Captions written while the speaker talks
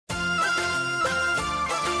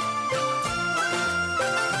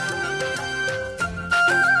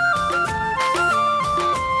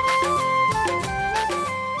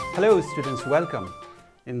Hello students, welcome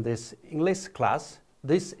in this English class.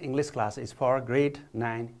 This English class is for grade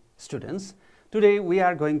 9 students. Today we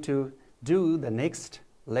are going to do the next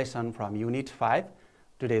lesson from Unit 5.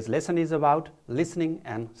 Today's lesson is about listening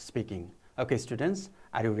and speaking. Okay students,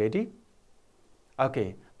 are you ready?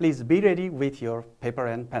 Okay, please be ready with your paper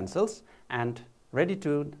and pencils and ready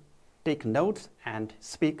to take notes and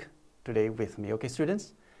speak today with me. Okay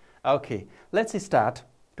students? Okay, let's start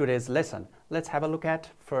today's lesson. Let's have a look at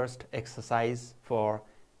first exercise for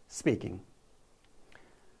speaking.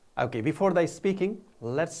 Okay, before the speaking,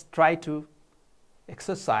 let's try to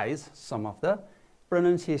exercise some of the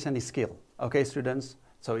pronunciation skill. Okay students,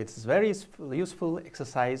 so it's very useful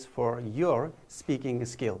exercise for your speaking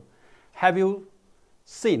skill. Have you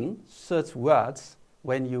seen such words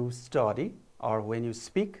when you study or when you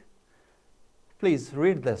speak? Please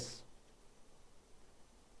read this.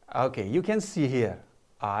 Okay, you can see here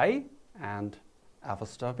I and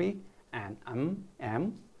apostrophe and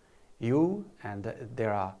am, you, and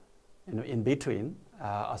there are in between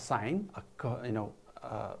a sign,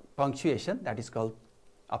 punctuation that is called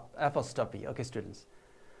apostrophe. Okay students.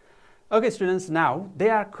 Okay students, now they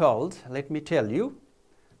are called, let me tell you,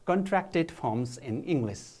 contracted forms in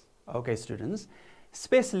English. Okay students,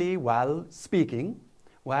 especially while speaking,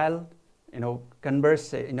 while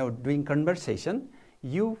doing conversation,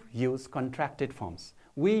 you use contracted forms.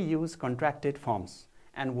 We use contracted forms,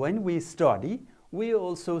 and when we study, we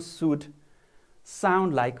also should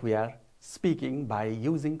sound like we are speaking by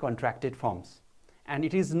using contracted forms. And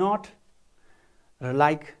it is not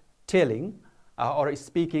like telling or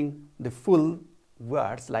speaking the full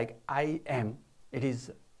words like I am. It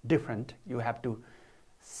is different. You have to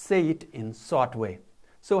say it in short way.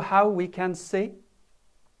 So how we can say?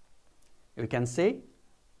 We can say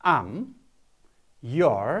am,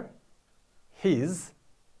 your, his,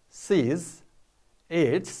 she's,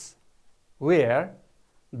 its, where,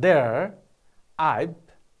 their, I'd,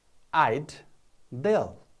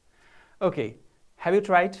 they'll. Okay, have you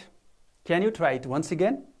tried? Can you try it once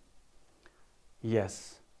again?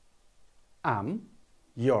 Yes. Am,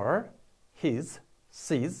 your, his,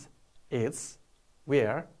 she's, its,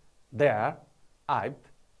 where, their, I'd,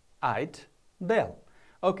 they'll.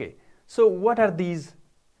 Okay, so what are these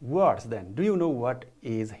words then? Do you know what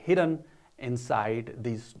is hidden inside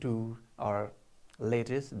these two or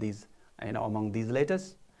letters, these among these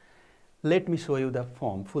letters? Let me show you the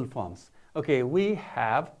full forms. Okay, we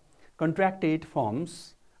have contracted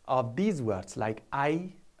forms of these words like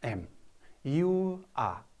I am, you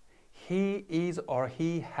are, he is or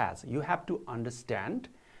he has. You have to understand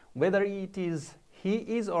whether it is he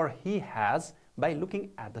is or he has by looking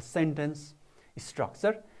at the sentence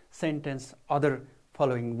structure, sentence other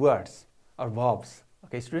following words or verbs.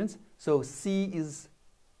 Okay students, so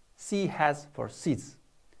she has for she's,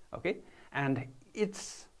 okay, and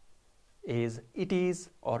it is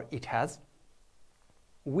or it has.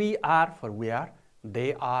 We are for we are,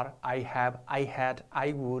 they are, I have, I had,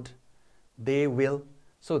 I would, they will.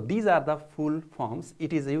 So these are the full forms.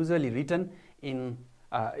 It is usually written in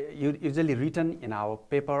our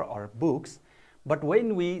paper or books. But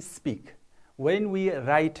when we speak, when we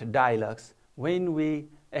write dialogues, when we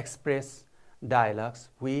express dialogues,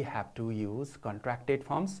 we have to use contracted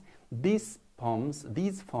forms. These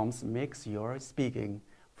forms makes your speaking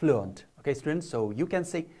fluent. Okay students, so you can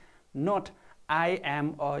say not I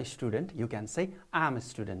am a student, you can say I'm a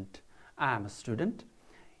student, I'm a student.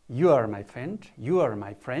 You are my friend, you are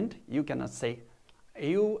my friend. You cannot say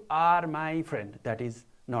you are my friend. That is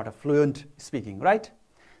not a fluent speaking, right?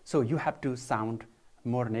 So you have to sound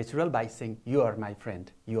more natural by saying you are my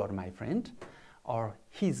friend, you are my friend, or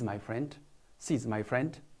he's my friend, she's my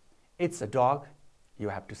friend. It's a dog, you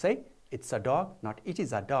have to say it's a dog, not it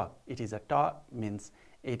is a dog. It is a dog means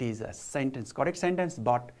it is a sentence, correct sentence,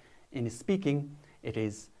 but in speaking it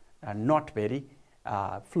is not very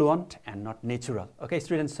fluent and not natural. Okay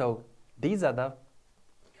students, so these are the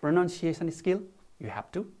pronunciation skill you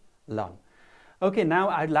have to learn. Okay, now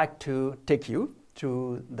I'd like to take you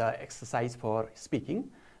to the exercise for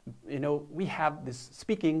speaking. We have this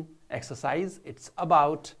speaking exercise. It's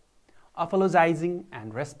about apologizing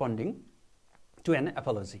and responding to an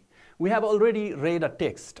apology. We have already read a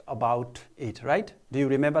text about it, right? Do you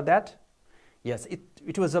remember that? Yes,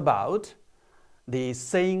 it was about the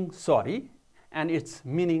saying sorry and its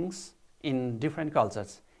meanings in different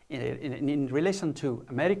cultures. In relation to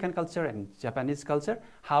American culture and Japanese culture,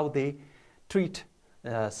 how they treat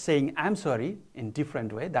saying I'm sorry in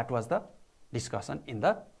different way. That was the discussion in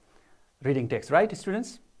the reading text, right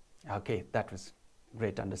students? Okay, that was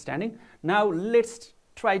great understanding. Now let's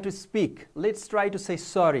try to speak. Let's try to say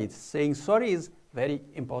sorry. Saying sorry is very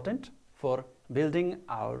important for building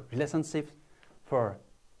our relationships, for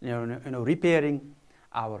repairing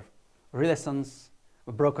our relations,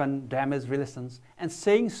 broken, damaged relations. And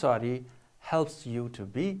saying sorry helps you to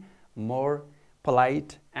be more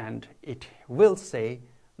polite, and it will say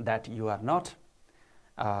that you are not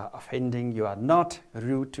offending, you are not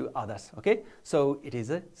rude to others. Okay, so it is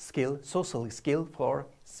a skill, social skill for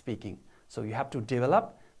speaking. So you have to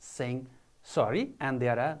develop saying sorry, and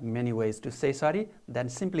there are many ways to say sorry. Then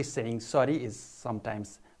simply saying sorry is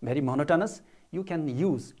sometimes very monotonous. You can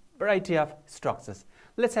use variety of structures.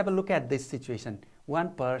 Let's have a look at this situation.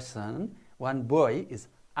 One person, one boy is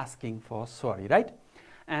asking for sorry, right?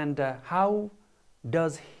 And how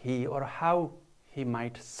does he, or how he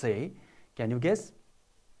might say? Can you guess?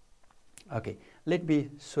 Okay, let me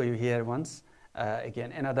show you here once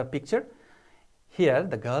again another picture. Here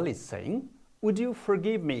the girl is saying, would you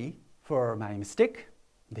forgive me for my mistake?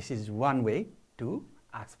 This is one way to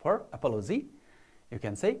ask for apology. You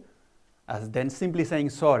can say, then simply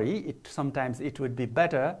saying sorry, sometimes it would be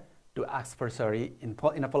better to ask for sorry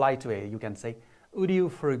in a polite way. You can say, would you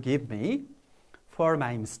forgive me for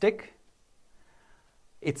my mistake?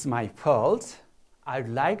 It's my fault. I'd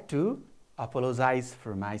like to apologize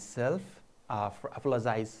for myself,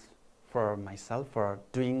 for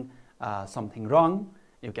doing something wrong,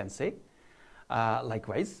 you can say.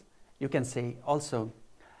 Likewise, you can say also,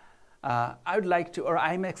 I would like to, or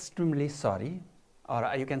I'm extremely sorry, or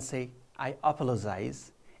you can say, I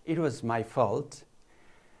apologize, it was my fault.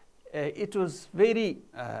 It was very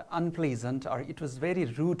unpleasant, or it was very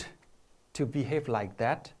rude to behave like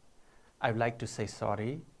that. I would like to say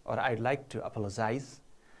sorry, or I'd like to apologize,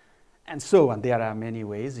 and so on. There are many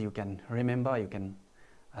ways you can remember, you can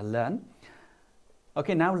learn.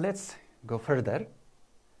 Okay, now let's go further.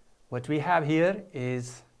 What we have here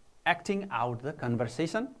is acting out the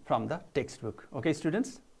conversation from the textbook. Okay,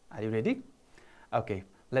 students, are you ready? Okay,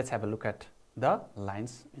 let's have a look at the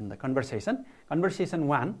lines in the conversation. Conversation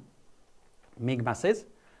 1, Migma says,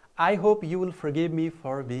 I hope you will forgive me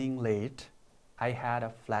for being late. I had a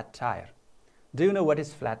flat tire. Do you know what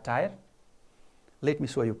is flat tire? Let me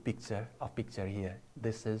show you a picture here.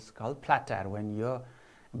 This is called flat tire. When your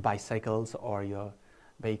bicycles or your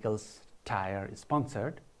vehicle's tire is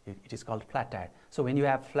punctured, it is called flat tire. So when you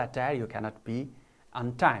have flat tire, you cannot be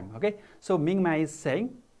on time. Okay. So Mingma is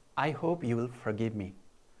saying, I hope you will forgive me.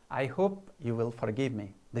 I hope you will forgive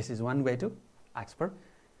me. This is one way to ask for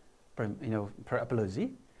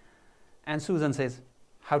apology. And Susan says,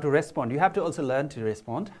 how to respond. You have to also learn to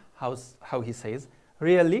respond. How he says,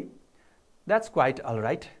 really? That's quite all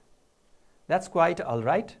right. That's quite all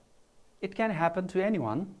right. It can happen to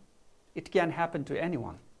anyone. It can happen to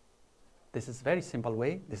anyone. This is very simple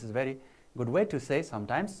way. This is very good way to say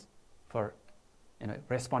sometimes for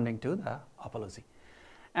responding to the apology.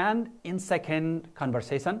 And in second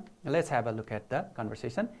conversation, let's have a look at the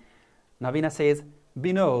conversation. Navina says,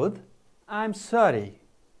 Binod, I'm sorry.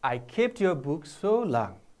 I kept your book so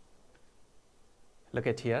long. Look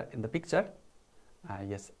at here in the picture.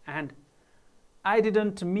 Yes, and I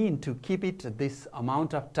didn't mean to keep it this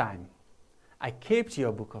amount of time. I kept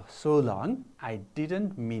your book so long. I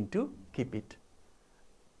didn't mean to keep it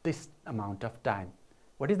this amount of time.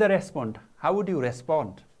 What is the response? How would you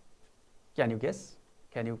respond? Can you guess?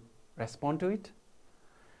 Can you respond to it?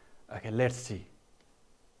 Okay, let's see.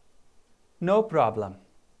 No problem.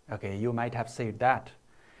 Okay, you might have said that.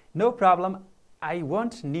 No problem. I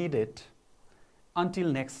won't need it until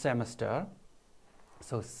next semester.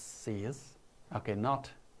 So she is, okay,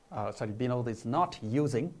 Binod is not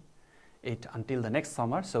using it until the next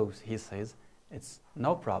summer. So he says, it's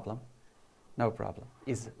no problem. No problem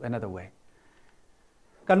is another way.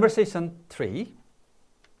 Conversation 3.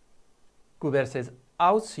 Kuber says,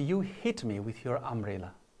 ouch, you hit me with your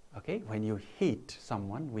umbrella. Okay, when you hit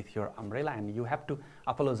someone with your umbrella and you have to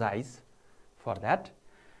apologize for that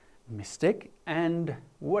mistake. And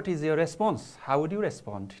what is your response? How would you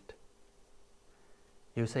respond?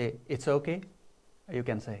 You say, it's okay. You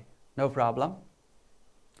can say, no problem.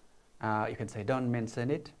 You can say, don't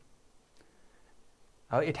mention it.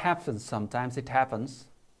 It happens sometimes, it happens.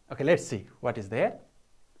 Okay, let's see what is there.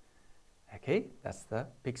 Okay, that's the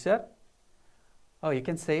picture. Oh, you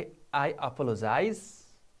can say, I apologize.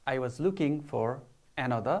 I was looking for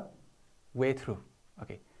another way through.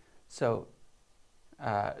 Okay, so,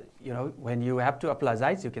 when you have to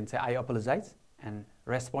apologize, you can say, I apologize. And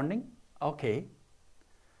responding, okay,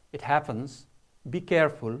 it happens. Be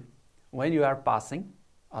careful when you are passing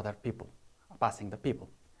other people, passing the people.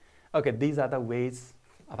 Okay, these are the ways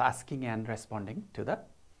of asking and responding to the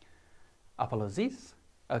apologies.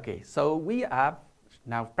 Okay, so we have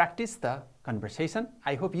Now practice the conversation.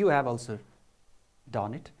 I hope you have also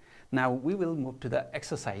done it. Now we will move to the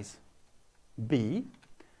exercise B.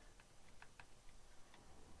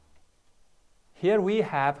 Here we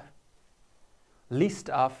have list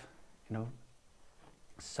of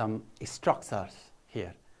some structures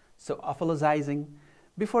here. So apologizing.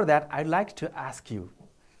 Before that, I'd like to ask you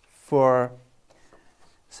for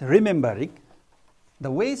remembering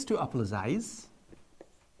the ways to apologize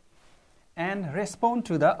and respond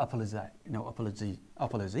to the apology.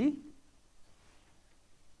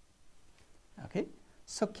 Okay.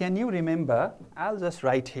 So can you remember? I'll just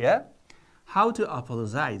write here how to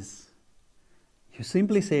apologize. You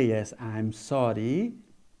simply say, yes, I'm sorry,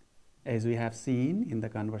 as we have seen in the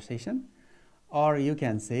conversation. Or you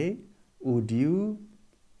can say, would you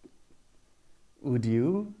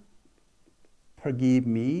forgive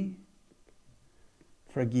me?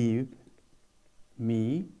 Forgive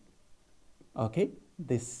me. Okay,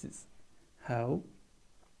 this is how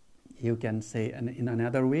you can say. And in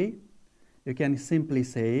another way, you can simply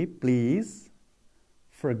say, please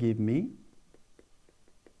forgive me.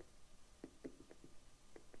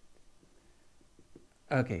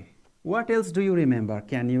 Okay, what else do you remember?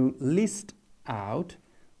 Can you list out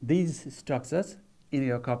these structures in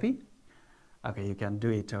your copy? Okay, you can do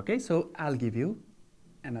it. Okay, so I'll give you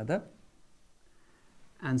another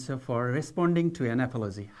answer for responding to an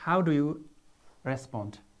apology. How do you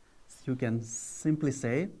respond? You can simply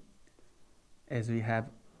say, as we have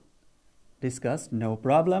discussed, no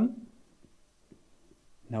problem,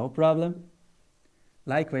 no problem.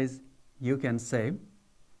 Likewise, you can say,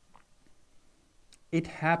 it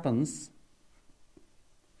happens,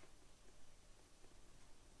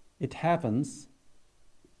 it happens.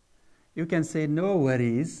 You can say, no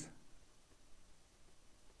worries,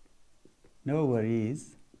 no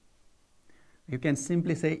worries. You can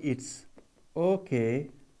simply say, it's okay,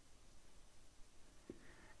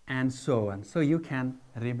 and so on. So you can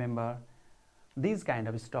remember these kind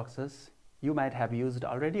of structures you might have used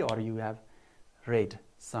already, or you have read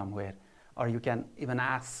somewhere, or you can even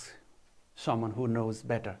ask someone who knows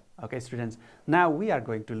better. Okay, students, now we are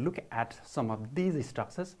going to look at some of these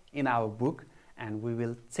structures in our book, and we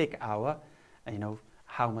will check our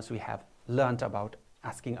how much we have learned about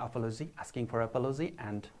asking for apology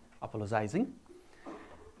and apologizing.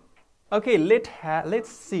 Okay, let's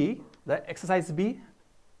see the exercise B.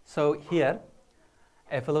 So here,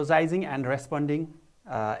 apologizing and responding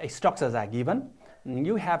structures are given.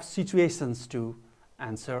 You have situations to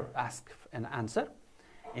ask and answer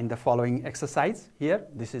in the following exercise. Here,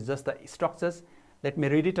 this is just the structures. Let me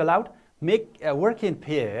read it aloud. Work in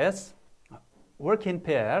pairs. Work in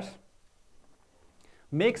pairs.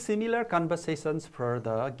 Make similar conversations for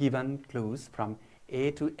the given clues from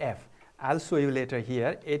A to F. I'll show you later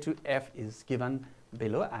here. A to F is given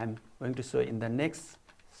below. I'm going to show in the next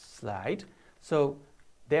slide. So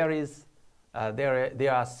there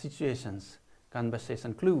are situations,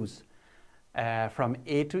 conversation clues from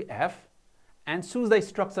A to F, and choose the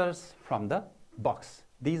structures from the box.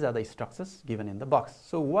 These are the structures given in the box.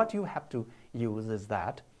 So what you have to use is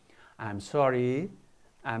that I'm sorry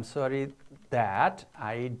that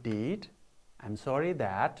I did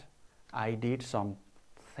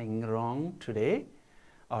something wrong today.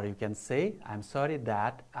 Or you can say, I'm sorry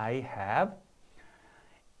that I have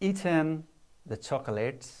eaten the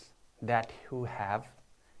chocolates that you have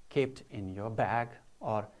kept in your bag.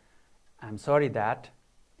 Or I'm sorry that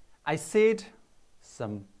I said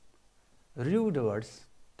some rude words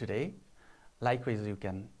today. Likewise, you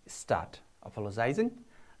can start apologizing.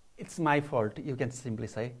 It's my fault. You can simply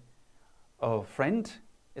say, oh friend,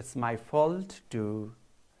 it's my fault to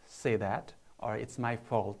say that, or it's my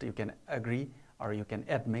fault. You can agree, or you can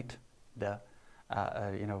admit the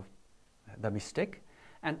mistake.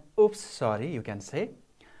 And oops, sorry, you can say,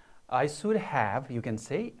 I should have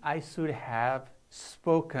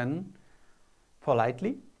spoken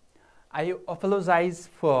politely. I apologize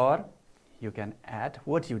for, you can add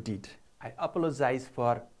what you did. I apologize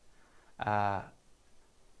for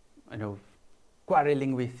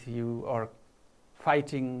quarreling with you, or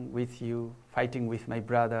fighting with my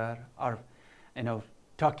brother, or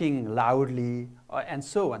talking loudly, and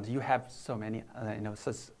so on. You have so many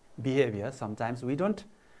such behavior. Sometimes we don't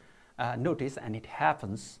notice, and it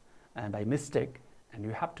happens by mistake, and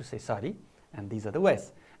you have to say sorry. And these are the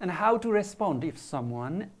ways. And how to respond if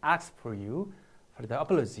someone asks for you for the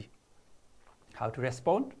apology. How to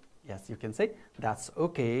respond? Yes, you can say, that's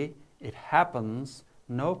okay, it happens,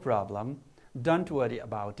 no problem, don't worry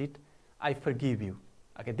about it, I forgive you.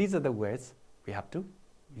 Okay, these are the words we have to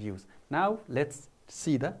use. Now let's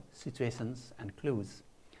see the situations and clues.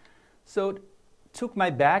 So took my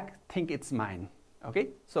bag, think it's mine. Okay,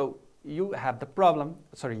 so you have the problem,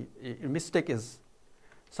 sorry, your mistake is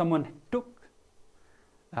someone took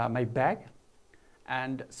my bag,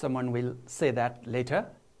 and someone will say that later,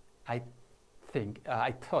 I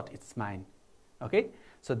thought it's mine. Okay,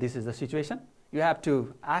 so this is the situation. You have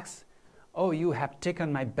to ask, oh, you have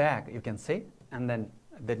taken my bag, you can say, and then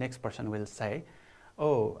the next person will say,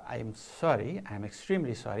 oh, I'm sorry, I'm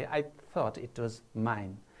extremely sorry, I thought it was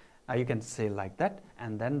mine. You can say like that,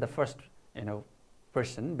 and then the first,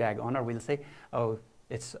 person, bag owner, will say, oh,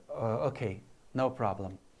 it's okay, no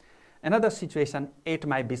problem. Another situation, ate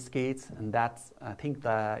my biscuits, and that's, I think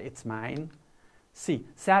it's mine. C,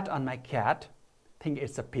 sat on my cat, think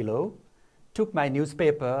it's a pillow. Took my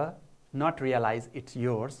newspaper, not realize it's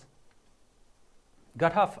yours.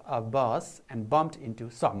 Got off a bus and bumped into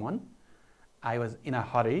someone. I was in a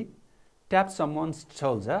hurry. Tapped someone's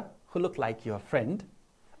shoulder who looked like your friend.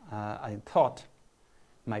 I thought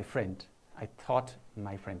my friend.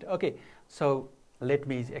 Okay, so let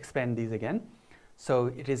me explain these again. So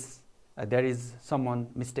it is there is someone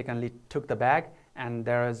mistakenly took the bag, and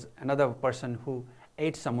there is another person who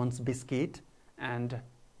ate someone's biscuit, and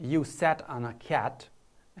you sat on a cat,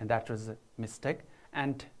 and that was a mistake.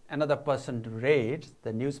 And another person read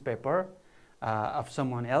the newspaper of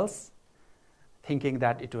someone else, thinking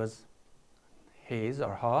that it was his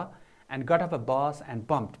or her, and got off a bus and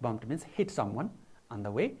bumped. Bumped means hit someone on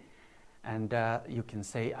the way. And you can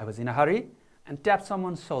say, I was in a hurry, and tapped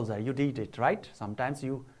someone's shoulder. You did it, right? Sometimes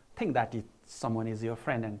you think that someone is your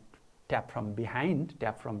friend and tap from behind,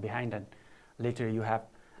 and later you have,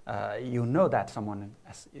 you know that someone,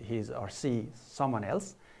 he or she, someone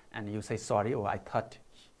else, and you say, sorry, oh, I thought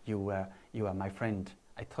you were my friend.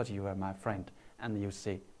 I thought you were my friend. And you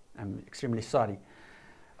say, I'm extremely sorry.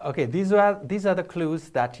 Okay, these are the clues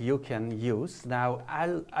that you can use. Now, I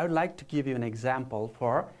would like to give you an example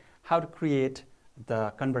for how to create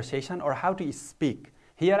the conversation or how to speak.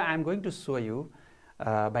 Here I am going to show you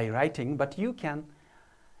by writing, but you can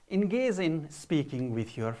engage in speaking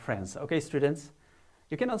with your friends. Okay, students,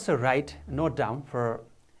 you can also write, note down for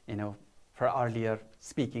earlier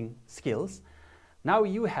speaking skills. Now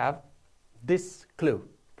you have this clue.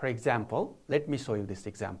 For example, let me show you this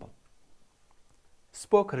example.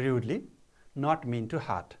 Spoke rudely, not mean to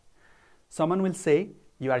hurt. Someone will say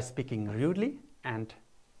you are speaking rudely, and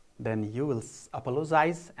then you will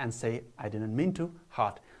apologize and say, I didn't mean to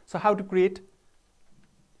hurt. So how to create?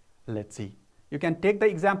 Let's see. You can take the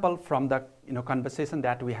example from the conversation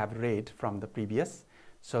that we have read from the previous.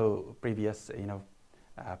 So previous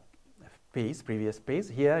page.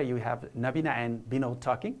 Here you have Navina and Binod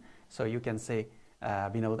talking. So you can say,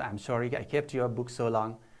 Binod, I'm sorry I kept your book so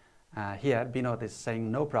long. Here Binod is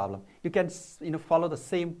saying no problem. You can follow the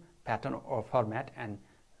same pattern or format and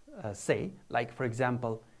say, like for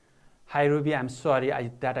example, hi Ruby, I'm sorry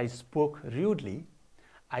that I spoke rudely.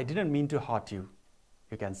 I didn't mean to hurt you.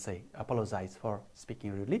 You can say, apologize for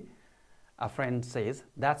speaking rudely. A friend says,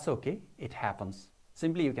 that's okay, it happens.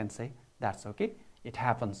 Simply you can say, that's okay, it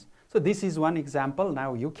happens. So this is one example.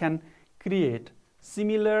 Now you can create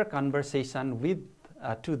similar conversation with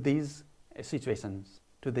to these situations,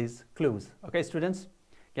 to these clues. Okay, students,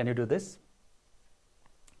 can you do this?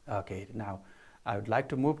 Okay, now I would like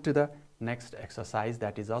to move to the next exercise.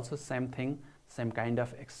 That is also same thing, same kind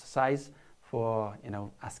of exercise for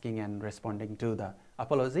asking and responding to the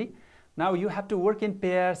apology. Now you have to work in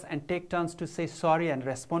pairs and take turns to say sorry and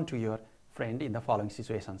respond to your friend in the following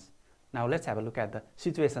situations. Now let's have a look at the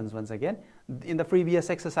situations once again. In the previous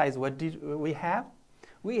exercise, what did we have?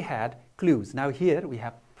 We had clues. Now here we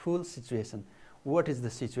have full situation. What is the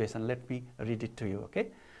situation? Let me read it to you, okay?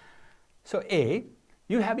 So A,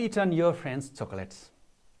 you have eaten your friend's chocolates.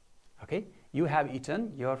 Okay, you have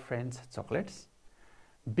eaten your friend's chocolates.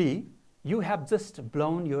 B, you have just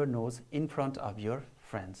blown your nose in front of your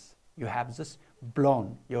friends. You have just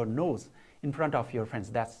blown your nose in front of your friends.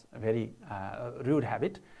 That's a very rude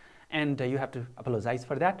habit, and you have to apologize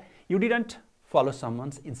for that. You didn't follow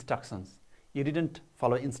someone's instructions. You didn't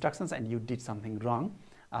follow instructions and you did something wrong,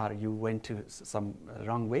 or you went to some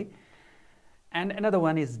wrong way. And another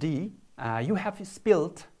one is D, you have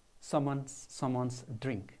spilled someone's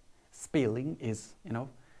drink. Spilling is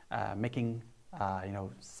making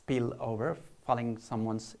spill over, falling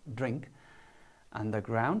someone's drink on the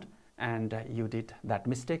ground, and you did that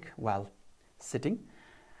mistake while sitting,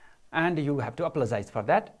 and you have to apologize for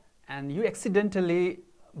that. And you accidentally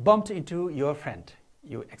bumped into your friend.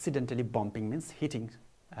 You accidentally bumping means hitting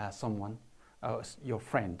someone, your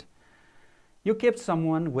friend. You kept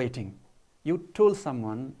someone waiting. You told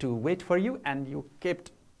someone to wait for you, and you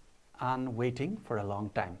kept on waiting for a long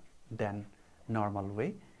time. Then normal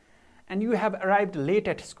way. And you have arrived late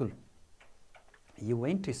at school. You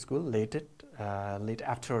went to school late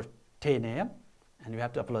after 10 a.m. and you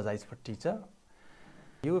have to apologize for teacher.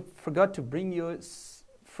 You forgot to bring your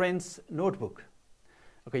friend's notebook.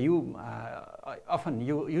 Okay, you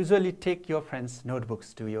usually take your friend's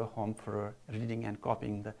notebooks to your home for reading and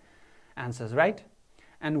copying the answers, right?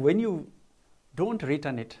 And when you don't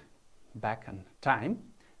return it back on time,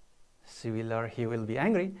 she will or he will be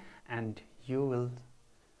angry, and you will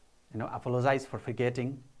apologize for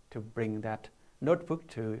forgetting to bring that notebook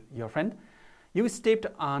to your friend. You stepped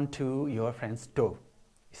onto your friend's toe.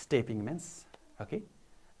 Stepping means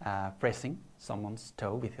pressing someone's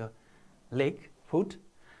toe with your leg, foot.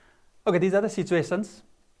 Okay, these are the situations.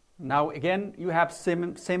 Now again, you have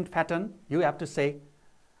same pattern. You have to say,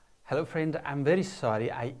 hello friend, I'm very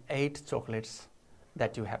sorry, I ate chocolates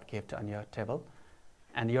that you have kept on your table.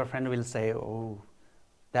 And your friend will say, oh,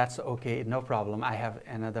 that's okay, no problem, I have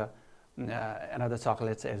another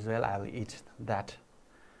chocolates as well, I'll eat that.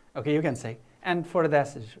 Okay, you can say. And for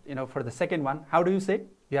this, for the second one, how do you say?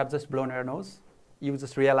 You have just blown your nose. You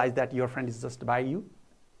just realize that your friend is just by you.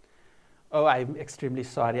 Oh, I'm extremely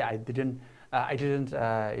sorry. I didn't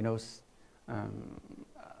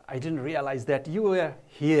realize that you were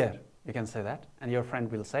here. You can say that, and your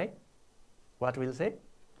friend will say, what will say?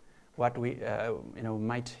 What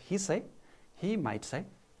might he say? He might say,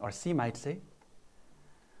 or she might say,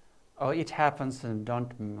 oh, it happens, and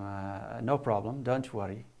no problem, don't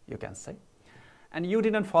worry, you can say. And you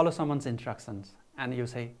didn't follow someone's instructions, and you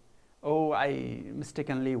say, oh, I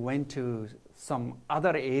mistakenly went to some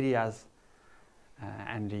other areas,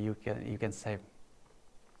 and you can say,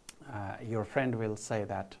 your friend will say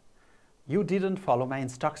that you didn't follow my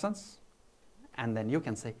instructions, and then you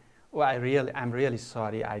can say, oh, I'm really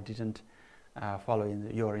sorry, I didn't follow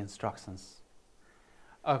your instructions.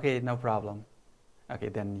 Okay, no problem. Okay,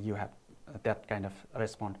 then you have that kind of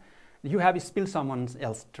response. You have spilled someone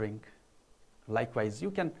else's drink. Likewise,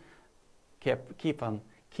 you can keep on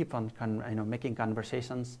making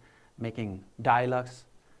conversations, making dialogues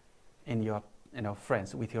in your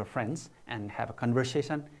friends, with your friends, and have a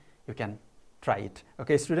conversation. You can try it.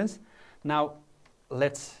 Okay, students. Now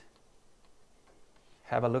let's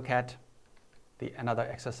have a look at another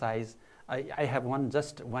exercise. I have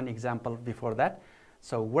just one example before that.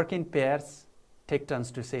 So work in pairs, take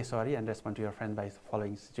turns to say sorry and respond to your friend by the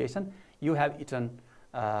following situation. You have eaten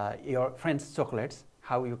your friend's chocolates.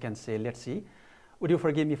 How you can say, let's see. Would you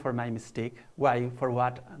forgive me for my mistake? Why? For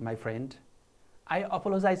what, my friend? I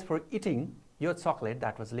apologize for eating your chocolate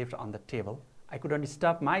that was left on the table. I couldn't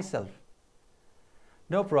stop myself.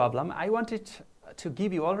 No problem. I wanted to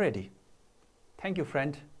give you already. Thank you,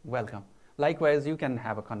 friend. Welcome. Likewise, you can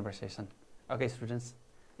have a conversation. Okay, students,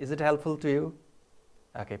 is it helpful to you?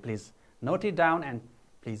 Okay, please note it down and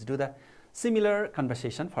please do the similar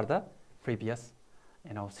conversation for the previous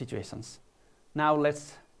situations. Now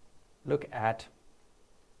let's look at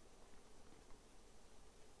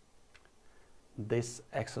this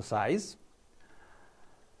exercise.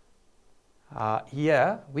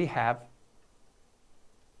 Here we have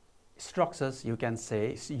structures you can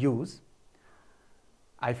say use.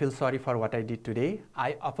 I feel sorry for what I did today.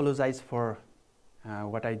 I apologize for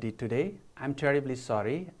what I did today. I'm terribly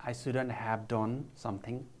sorry. I shouldn't have done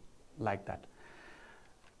something like that.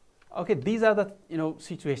 Okay, these are the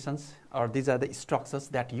situations, or these are the structures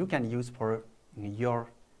that you can use for your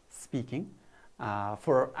speaking,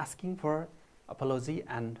 for asking for apology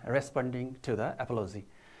and responding to the apology.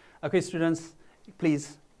 Okay, students,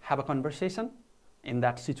 please have a conversation in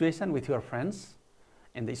that situation with your friends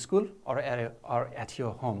in the school or at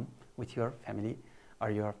your home with your family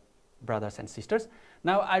or your brothers and sisters.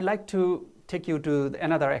 Now I'd like to take you to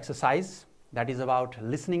another exercise that is about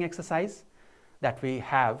listening exercise that we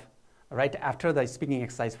have right after the speaking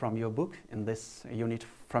exercise from your book in this unit,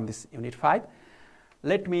 from this unit 5.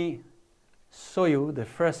 Let me show you the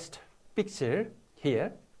first picture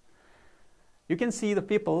here. You can see the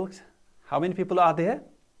people. How many people are there?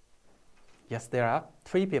 Yes, there are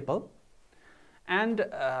 3 people. And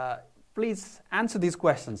please answer these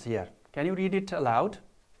questions here. Can you read it aloud?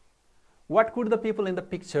 What could the people in the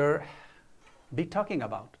picture be talking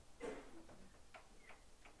about?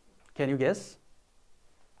 Can you guess?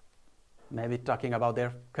 Maybe talking about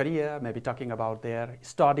their career, maybe talking about their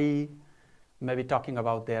study, maybe talking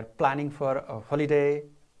about their planning for a holiday,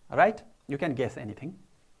 all right? You can guess anything.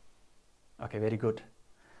 Okay, very good.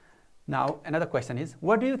 Now, another question is,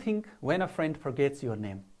 what do you think when a friend forgets your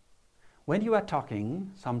name? When you are talking,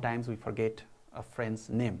 sometimes we forget a friend's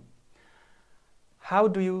name. How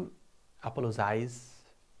do you apologize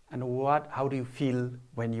And how do you feel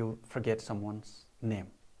when you forget someone's name?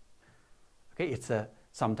 Okay, it's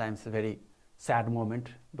sometimes a very sad moment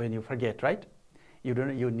when you forget, right? You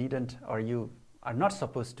needn't, or you are not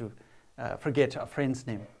supposed to forget a friend's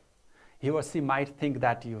name. He or she might think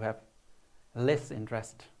that you have less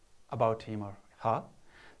interest about him or her.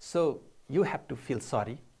 So you have to feel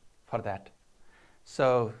sorry for that.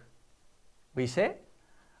 So we say,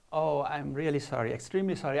 oh, I'm really sorry,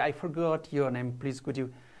 extremely sorry, I forgot your name. Please could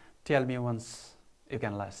you tell me once? You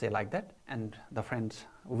can say like that, and the friend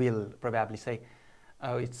will probably say,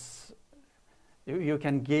 oh, it's, you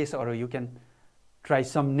can guess, or you can try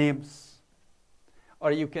some names,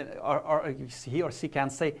 or you can, or he or she can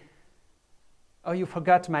say, oh, you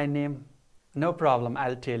forgot my name. No problem,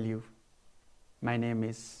 I'll tell you. My name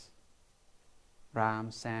is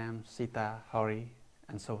Ram, Sam, Sita, Hari,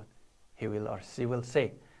 and so on. He will or she will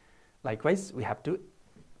say. Likewise, we have to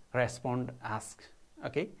respond, ask,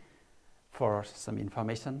 okay, for some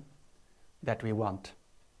information that we want.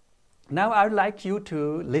 Now, I would like you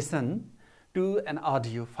to listen to an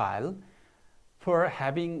audio file for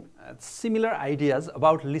having similar ideas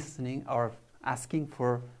about listening or asking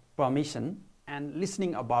for permission and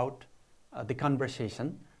listening about the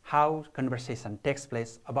conversation, how conversation takes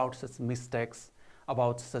place, about such mistakes,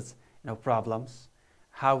 about such problems,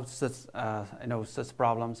 how such such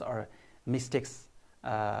problems or mistakes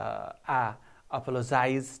are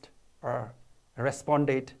apologized or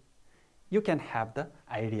responded. You can have the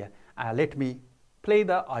idea. Let me play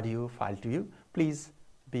the audio file to you. Please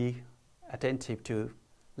be attentive to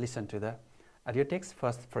listen to the audio text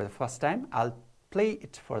first. For the first time, I'll play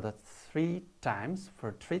it for the three times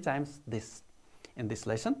this in this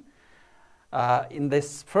lesson. In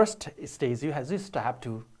this first stage, you just have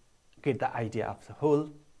to get the idea of the whole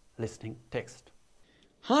listening text.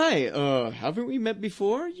 Hi, haven't we met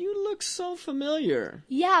before? You look so familiar.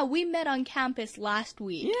 Yeah, we met on campus last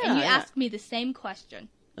week, and you asked me the same question.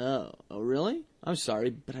 Oh, really? I'm sorry,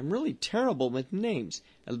 but I'm really terrible with names.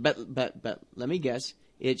 But let me guess.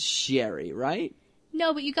 It's Sherry, right?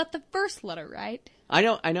 No, but you got the first letter right. I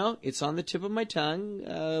know. It's on the tip of my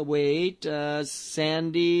tongue. Wait,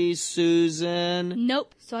 Sandy, Susan.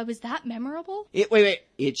 Nope. So I was that memorable? Wait.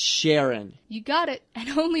 It's Sharon. You got it,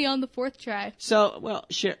 and only on the fourth try. So, well,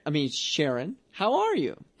 Sharon, how are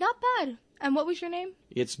you? Not bad. And what was your name?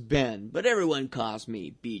 It's Ben, but everyone calls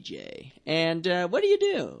me BJ. And what do you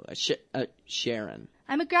do, Sharon?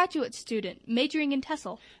 I'm a graduate student, majoring in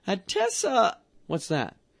TESOL. Tessa, what's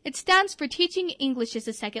that? It stands for Teaching English as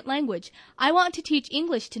a Second Language. I want to teach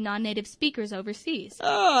English to non-native speakers overseas.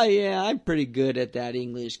 Oh, yeah, I'm pretty good at that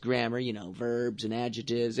English grammar, verbs and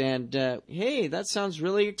adjectives. And, hey, that sounds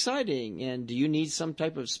really exciting. And do you need some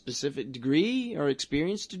type of specific degree or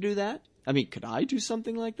experience to do that? Could I do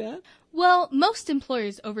something like that? Well, most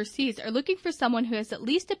employers overseas are looking for someone who has at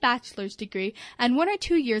least a bachelor's degree and 1 or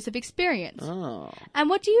 2 years of experience. Oh. And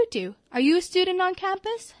what do you do? Are you a student on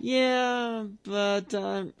campus? Yeah, but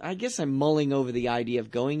I guess I'm mulling over the idea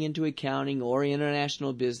of going into accounting or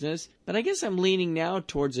international business. But I guess I'm leaning now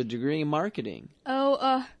towards a degree in marketing.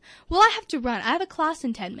 Oh, well, I have to run. I have a class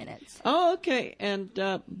in 10 minutes. Oh, okay. And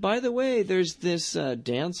by the way, there's this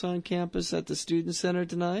dance on campus at the Student Center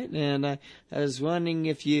tonight. And I was wondering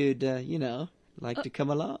if you'd, like to come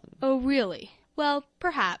along. Oh, really? Well,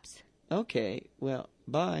 perhaps. Okay. Well,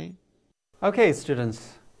 bye. Okay,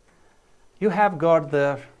 students. You have got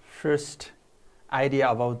the first idea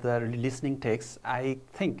about the listening text. I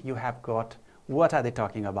think you have got what are they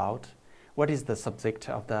talking about, what is the subject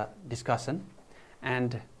of the discussion,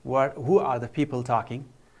 and who are the people talking.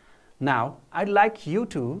 Now, I'd like you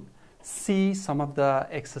to see some of the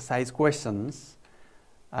exercise questions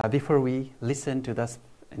before we listen to this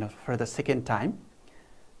for the second time.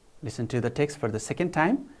 Listen to the text for the second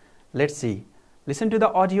time. Let's see. Listen to the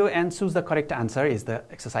audio and choose the correct answer is the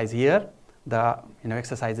exercise here. The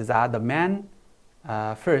exercises are: the man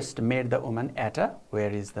first met the woman at a, where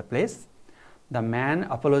is the place? The man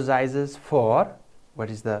apologizes for, what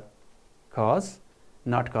is the cause?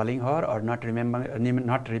 Not calling her or not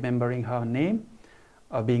remembering her name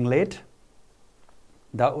or being late.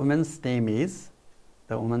 The woman's name is,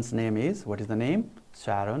 what is the name?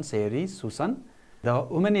 Sharon, Sherry, Susan. The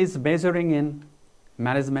woman is majoring in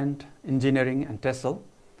management, engineering, and TESOL.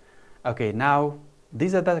 Okay, now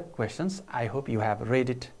these are the questions. I hope you have read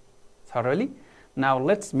it thoroughly. Now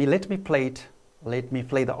let me play it. Let me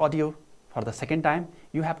play the audio for the second time.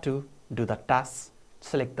 You have to do the task,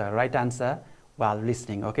 select the right answer while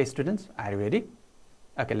listening. Okay, students, are you ready?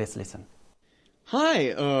 Okay, let's listen.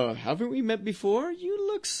 Hi, haven't we met before? You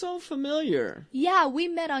look so familiar. Yeah, we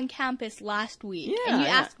met on campus last week, and you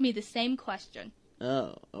asked me the same question.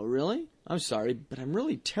 Oh, really? I'm sorry, but I'm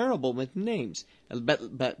really terrible with names. But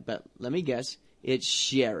let me guess. It's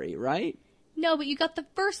Sherry, right? No, but you got the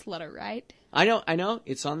first letter right. I know.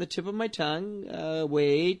 It's on the tip of my tongue.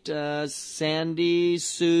 Wait, Sandy,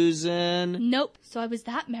 Susan. Nope. So I was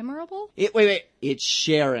that memorable? Wait. It's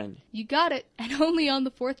Sharon. You got it, and only on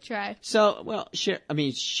the fourth try. So, well,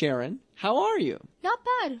 Sharon, how are you? Not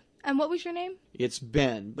bad. And what was your name? It's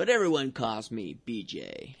Ben, but everyone calls me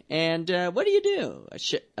BJ. And what do you do?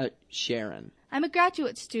 Sharon. I'm a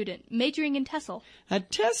graduate student, majoring in TESOL.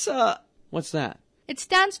 Tessa. What's that? It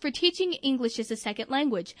stands for Teaching English as a Second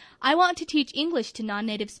Language. I want to teach English to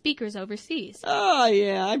non-native speakers overseas. Oh,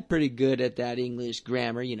 yeah, I'm pretty good at that English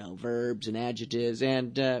grammar, verbs and adjectives.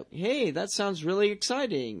 And, hey, that sounds really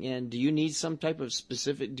exciting. And do you need some type of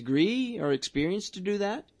specific degree or experience to do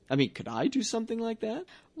that? Could I do something like that?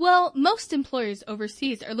 Well, most employers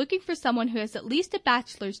overseas are looking for someone who has at least a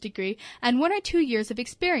bachelor's degree and 1 or 2 years of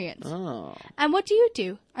experience. Oh. And what do you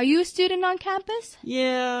do? Are you a student on campus?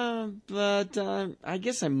 Yeah, but I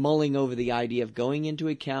guess I'm mulling over the idea of going into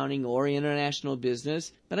accounting or international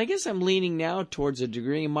business, but I guess I'm leaning now towards a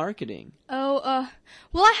degree in marketing.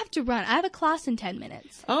 Well, I have to run. I have a class in 10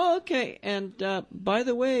 minutes. Oh, okay. And by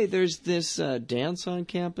the way, there's this dance on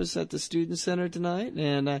campus at the Student Center tonight,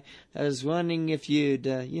 and I was wondering if you'd,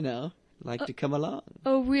 like to come along.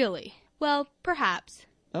 Oh, really? Well, perhaps.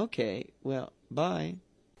 Okay, well, bye.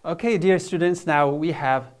 Okay, dear students, now we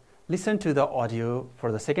have listened to the audio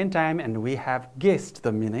for the second time and we have guessed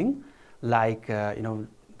the meaning, like,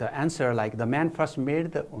 the answer, like the man first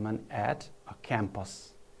met the woman at a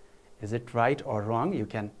campus. Is it right or wrong? You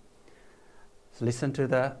can listen to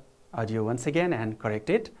the audio once again and correct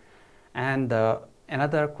it. And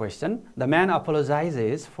another question, the man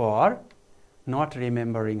apologizes for not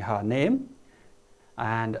remembering her name,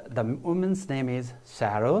 and the woman's name is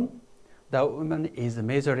Sharon. The woman is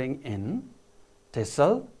majoring in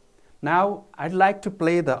TESOL. Now, I'd like to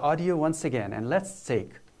play the audio once again and let's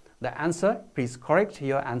check the answer. Please correct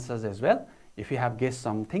your answers as well. If you have guessed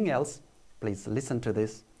something else, please listen to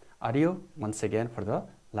this audio once again for the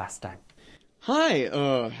last time. Hi,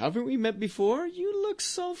 haven't we met before? You look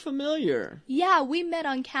so familiar. Yeah, we met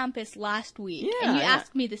on campus last week, and you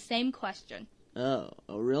asked me the same question. Oh,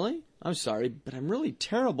 really? I'm sorry, but I'm really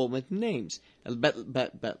terrible with names. But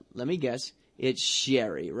let me guess. It's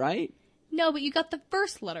Sherry, right? No, but you got the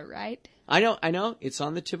first letter right. I know. It's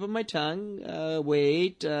on the tip of my tongue.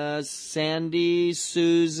 Wait, Sandy,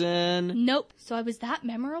 Susan. Nope. So I was that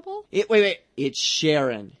memorable? Wait. It's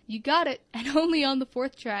Sharon. You got it, and only on the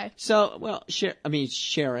fourth try. So, well,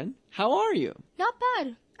 Sharon, how are you? Not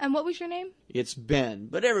bad. And what was your name? It's Ben,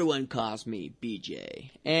 but everyone calls me BJ.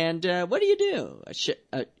 And what do you do?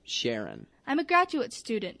 Sharon. I'm a graduate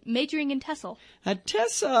student, majoring in TESOL.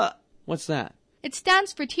 Tessa. What's that? It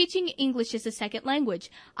stands for Teaching English as a Second Language.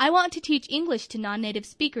 I want to teach English to non-native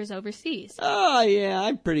speakers overseas. Oh, yeah,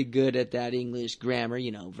 I'm pretty good at that English grammar,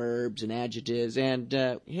 verbs and adjectives. And,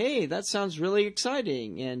 hey, that sounds really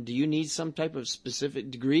exciting. And do you need some type of specific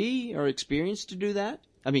degree or experience to do that?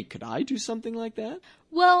 Could I do something like that?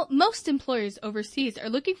 Well, most employers overseas are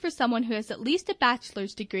looking for someone who has at least a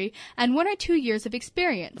bachelor's degree and 1 or 2 years of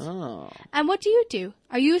experience. Oh. And what do you do?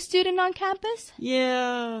 Are you a student on campus?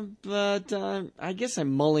 Yeah, but I guess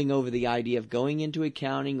I'm mulling over the idea of going into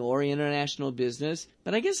accounting or international business,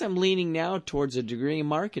 but I guess I'm leaning now towards a degree in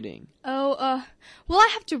marketing. Well, I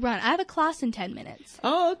have to run. I have a class in 10 minutes.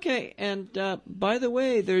 Oh, okay. And by the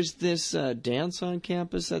way, there's this dance on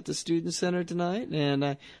campus at the Student Center tonight, and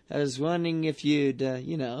I was wondering if you'd,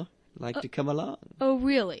 like to come along. Oh,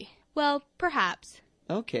 really? Well, perhaps.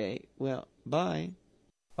 Okay, well, bye.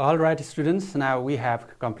 All right, students, now we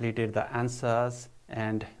have completed the answers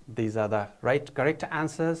and these are the correct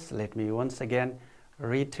answers. Let me once again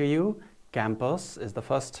read to you. Campus is the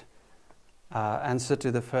first answer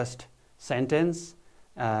to the first sentence.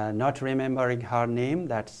 Not remembering her name,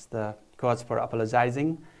 that's the cause for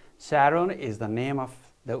apologizing. Sharon is the name of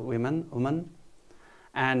the woman,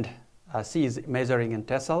 and she is majoring in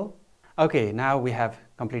TESOL. Okay, now we have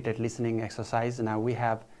completed listening exercise. Now we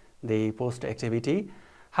have the post activity.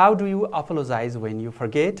 How do you apologize when you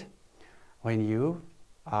forget? When you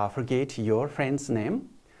forget your friend's name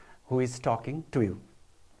who is talking to you.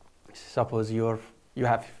 Suppose you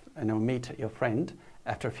have meet your friend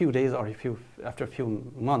after a few days or after a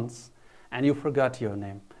few months, and you forgot your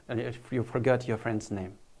name, and if you forgot your friend's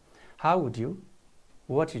name. What would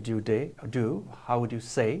you do? How would you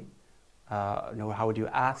say? How would you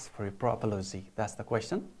ask for a apology? That's the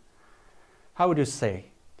question. How would you say?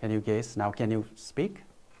 Can you guess? Now, can you speak?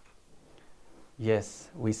 Yes,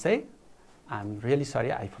 we say, I'm really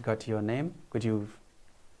sorry, I forgot your name. Could you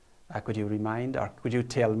remind, or could you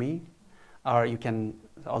tell me? Or you can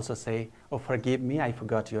also say, oh, forgive me, I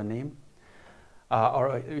forgot your name.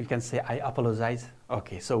 Or you can say, I apologize.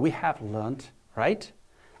 Okay, so we have learned, right?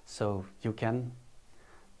 So you can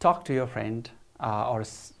talk to your friend or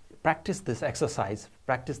practice this exercise,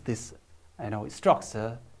 practice this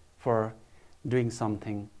structure for doing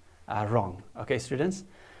something wrong. Okay, students?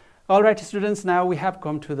 All right, students, now we have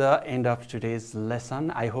come to the end of today's lesson.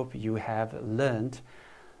 I hope you have learned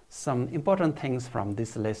some important things from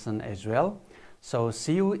this lesson as well. So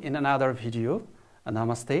see you in another video.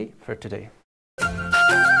 Namaste for today.